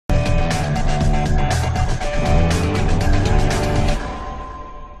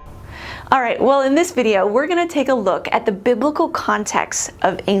All right, well, in this video, we're going to take a look at the biblical context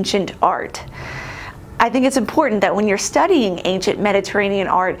of ancient art. I think it's important that when you're studying ancient Mediterranean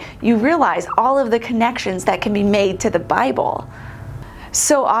art, you realize all of the connections that can be made to the Bible.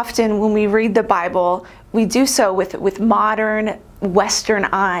 So often when we read the Bible, we do so with modern Western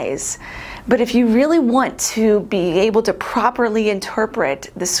eyes. But if you really want to be able to properly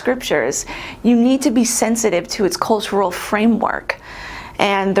interpret the scriptures, you need to be sensitive to its cultural framework.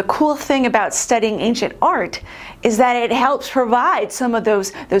 And the cool thing about studying ancient art is that it helps provide some of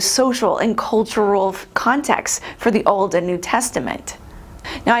those social and cultural contexts for the Old and New Testament.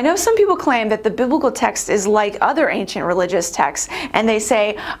 Now, I know some people claim that the biblical text is like other ancient religious texts, and they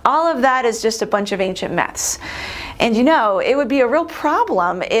say all of that is just a bunch of ancient myths. And you know, it would be a real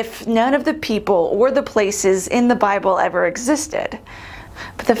problem if none of the people or the places in the Bible ever existed.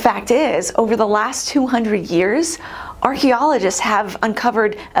 But the fact is, over the last 200 years, archaeologists have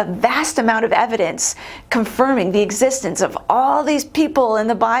uncovered a vast amount of evidence confirming the existence of all these people in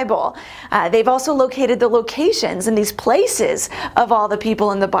the Bible. They've also located the locations and these places of all the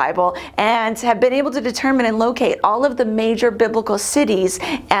people in the Bible and have been able to determine and locate all of the major biblical cities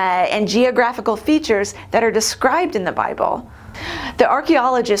and geographical features that are described in the Bible. The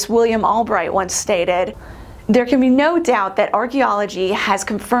archaeologist William Albright once stated, "There can be no doubt that archaeology has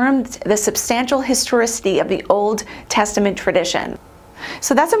confirmed the substantial historicity of the Old Testament tradition."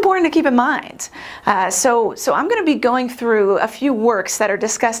 So that's important to keep in mind. So I'm going to be going through a few works that are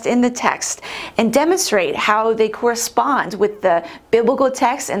discussed in the text and demonstrate how they correspond with the biblical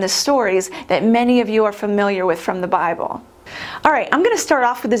text and the stories that many of you are familiar with from the Bible. All right, I'm going to start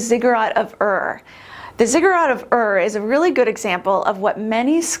off with the Ziggurat of Ur. The Ziggurat of Ur is a really good example of what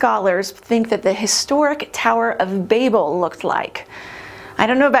many scholars think that the historic Tower of Babel looked like. I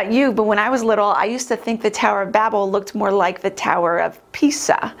don't know about you, but when I was little, I used to think the Tower of Babel looked more like the Tower of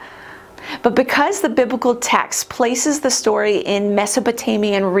Pisa. But because the biblical text places the story in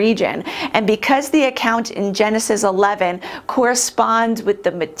Mesopotamian region, and because the account in Genesis 11 corresponds with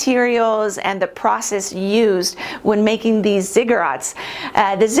the materials and the process used when making these ziggurats,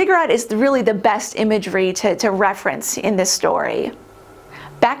 the ziggurat is really the best imagery to reference in this story.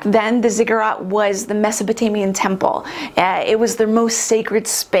 Back then, the ziggurat was the Mesopotamian temple. It was their most sacred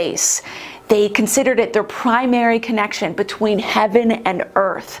space. They considered it their primary connection between heaven and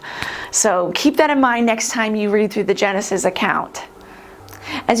earth. So keep that in mind next time you read through the Genesis account.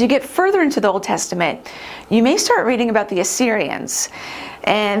 As you get further into the Old Testament, you may start reading about the Assyrians.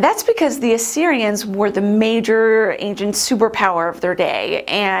 And that's because the Assyrians were the major ancient superpower of their day,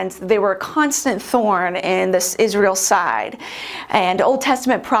 and they were a constant thorn in this Israel's side. And Old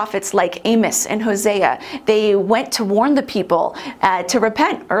Testament prophets like Amos and Hosea, they went to warn the people to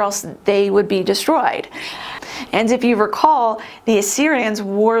repent, or else they would be destroyed. And if you recall, the Assyrians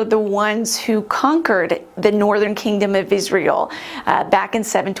were the ones who conquered the northern kingdom of Israel back in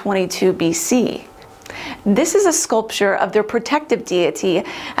 722 BC. This is a sculpture of their protective deity.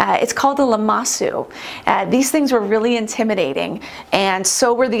 It's called a lamassu. These things were really intimidating, and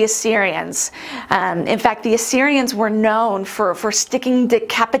so were the Assyrians. In fact, the Assyrians were known for sticking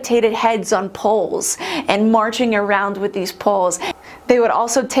decapitated heads on poles and marching around with these poles. They would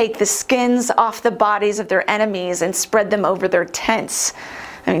also take the skins off the bodies of their enemies and spread them over their tents.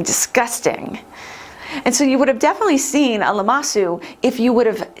 I mean, disgusting. And so you would have definitely seen a lamassu if you would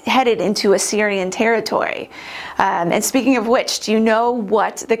have headed into Assyrian territory. And speaking of which, do you know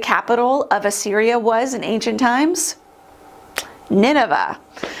what the capital of Assyria was in ancient times? Nineveh.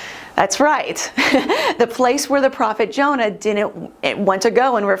 That's right. The place where the prophet Jonah didn't want to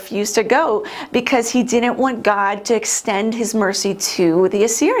go and refused to go because he didn't want God to extend his mercy to the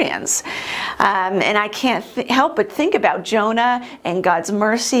Assyrians. And I can't help but think about Jonah and God's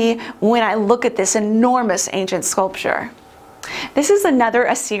mercy when I look at this enormous ancient sculpture. This is another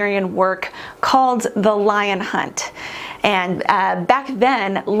Assyrian work called the Lion Hunt. And back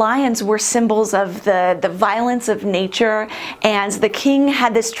then, lions were symbols of the violence of nature, and the king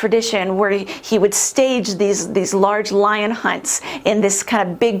had this tradition where he would stage these large lion hunts in this kind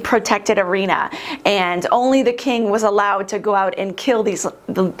of big protected arena, and only the king was allowed to go out and kill these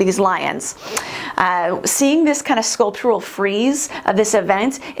lions. Seeing this kind of sculptural frieze of this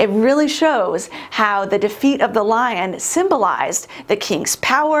event, it really shows how the defeat of the lion symbolized the king's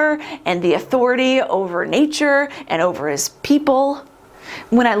power and the authority over nature and over his people.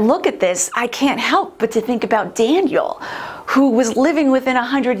 When I look at this, I can't help but to think about Daniel, who was living within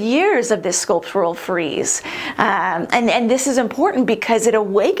 100 years of this sculptural frieze. And this is important because it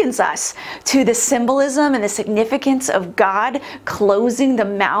awakens us to the symbolism and the significance of God closing the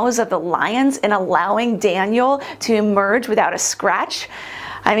mouths of the lions and allowing Daniel to emerge without a scratch.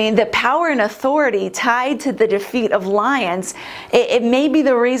 I mean, the power and authority tied to the defeat of lions, it may be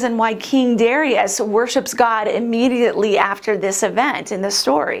the reason why King Darius worships God immediately after this event in the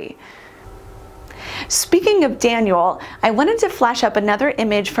story. Speaking of Daniel, I wanted to flash up another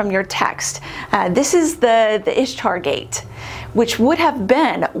image from your text. This is the Ishtar gate, which would have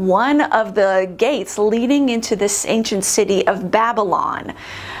been one of the gates leading into this ancient city of Babylon.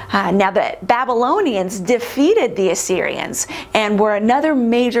 Now, the Babylonians defeated the Assyrians and were another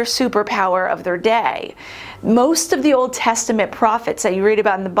major superpower of their day. Most of the Old Testament prophets that you read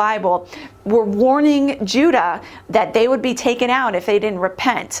about in the Bible were warning Judah that they would be taken out if they didn't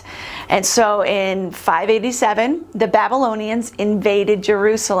repent. And so in 587, the Babylonians invaded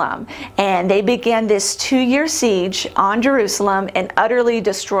Jerusalem, and they began this 2-year siege on Jerusalem and utterly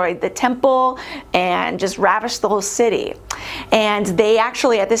destroyed the temple and just ravished the whole city. And they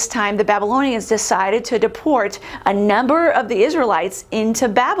actually, at this time, the Babylonians decided to deport a number of the Israelites into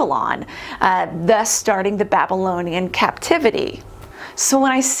Babylon, thus starting the Babylonian captivity. So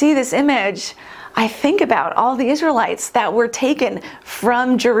when I see this image, I think about all the Israelites that were taken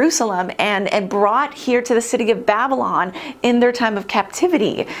from Jerusalem and brought here to the city of Babylon in their time of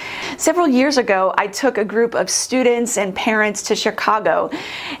captivity. Several years ago, I took a group of students and parents to Chicago,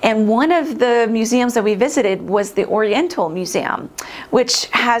 and one of the museums that we visited was the Oriental Museum, which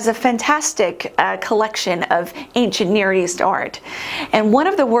has a fantastic collection of ancient Near East art. And one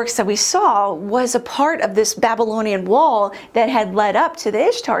of the works that we saw was a part of this Babylonian wall that had led up to the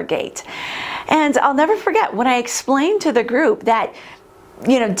Ishtar gate. And I'll never forget when I explained to the group that,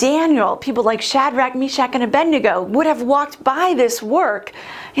 you know, Daniel, people like Shadrach, Meshach, and Abednego would have walked by this work.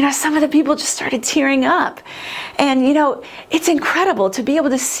 You know, some of the people just started tearing up. And, you know, it's incredible to be able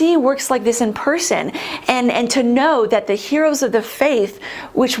to see works like this in person and to know that the heroes of the faith,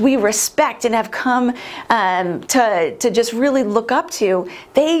 which we respect and have come to just really look up to,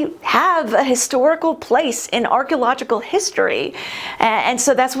 they have a historical place in archaeological history. And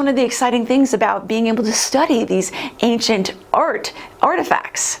so that's one of the exciting things about being able to study these ancient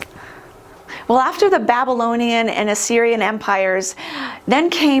artifacts. Well, after the Babylonian and Assyrian empires, then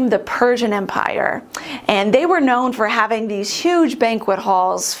came the Persian Empire. And they were known for having these huge banquet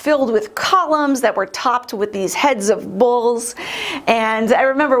halls filled with columns that were topped with these heads of bulls. And I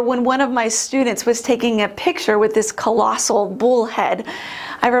remember when one of my students was taking a picture with this colossal bull head,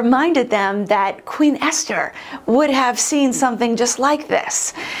 I reminded them that Queen Esther would have seen something just like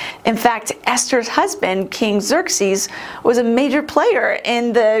this. In fact, Esther's husband, King Xerxes, was a major player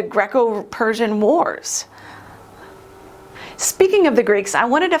in the Greco-Persian Wars. Speaking of the Greeks, I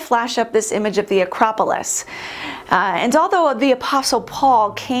wanted to flash up this image of the Acropolis. And although the Apostle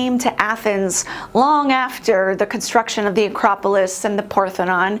Paul came to Athens long after the construction of the Acropolis and the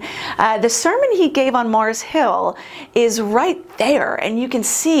Parthenon, the sermon he gave on Mars Hill is right there, and you can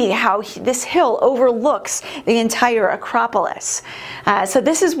see how this hill overlooks the entire Acropolis. So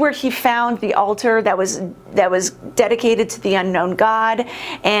this is where he found the altar that was dedicated to the unknown God,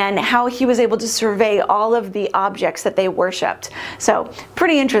 and how he was able to survey all of the objects that they worshipped. So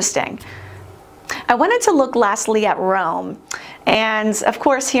pretty interesting. I wanted to look lastly at Rome. And of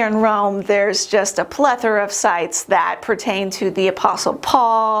course, here in Rome, there's just a plethora of sites that pertain to the Apostle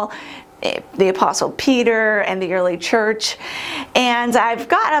Paul, the Apostle Peter, and the early church. And I've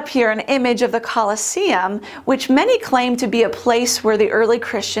got up here an image of the Colosseum, which many claim to be a place where the early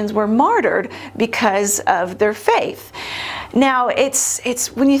Christians were martyred because of their faith. Now, it's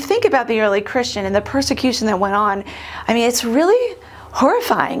when you think about the early Christian and the persecution that went on, I mean, it's really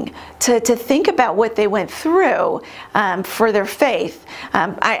horrifying to think about what they went through for their faith.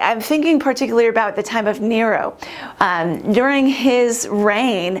 I'm thinking particularly about the time of Nero. During his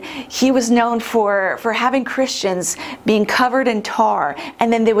reign, he was known for having Christians being covered in tar,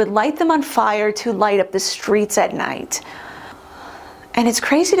 and then they would light them on fire to light up the streets at night. And it's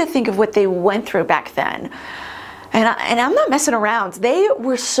crazy to think of what they went through back then. And I'm not messing around. They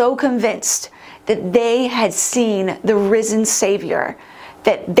were so convinced that they had seen the risen Savior,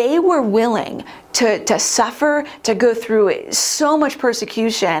 that they were willing to suffer, to go through so much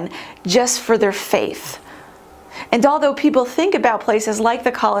persecution just for their faith. And although people think about places like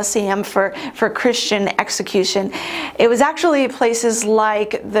the Colosseum for Christian execution, it was actually places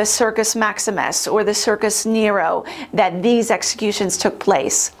like the Circus Maximus or the Circus Nero that these executions took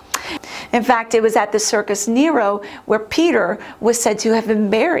place. In fact, it was at the Circus Nero where Peter was said to have been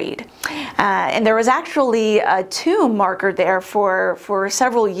buried. And there was actually a tomb marker there for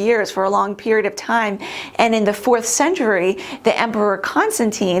several years, for a long period of time. And in the 4th century, the Emperor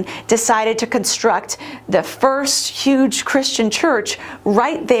Constantine decided to construct the first huge Christian church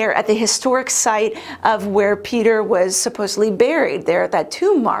right there at the historic site of where Peter was supposedly buried, there at that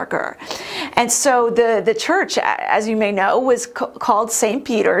tomb marker. And so the church, as you may know, was called St.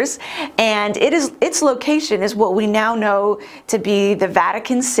 Peter's, and its location is what we now know to be the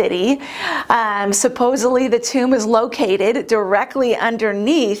Vatican City. Supposedly the tomb is located directly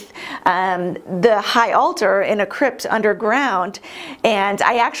underneath the high altar in a crypt underground. And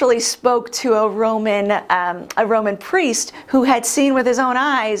I actually spoke to a Roman priest who had seen with his own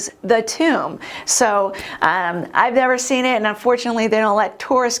eyes the tomb. So I've never seen it, and unfortunately they don't let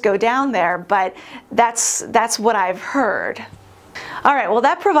tourists go down there, but that's what I've heard. All right, well,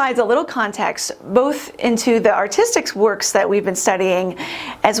 that provides a little context both into the artistic works that we've been studying,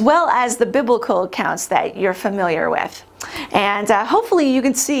 as well as the biblical accounts that you're familiar with. And hopefully you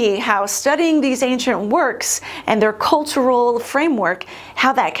can see how studying these ancient works and their cultural framework,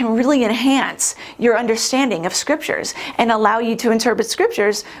 how that can really enhance your understanding of scriptures and allow you to interpret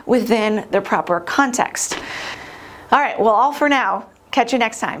scriptures within their proper context. All right, well, all for now. Catch you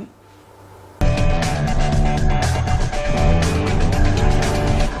next time.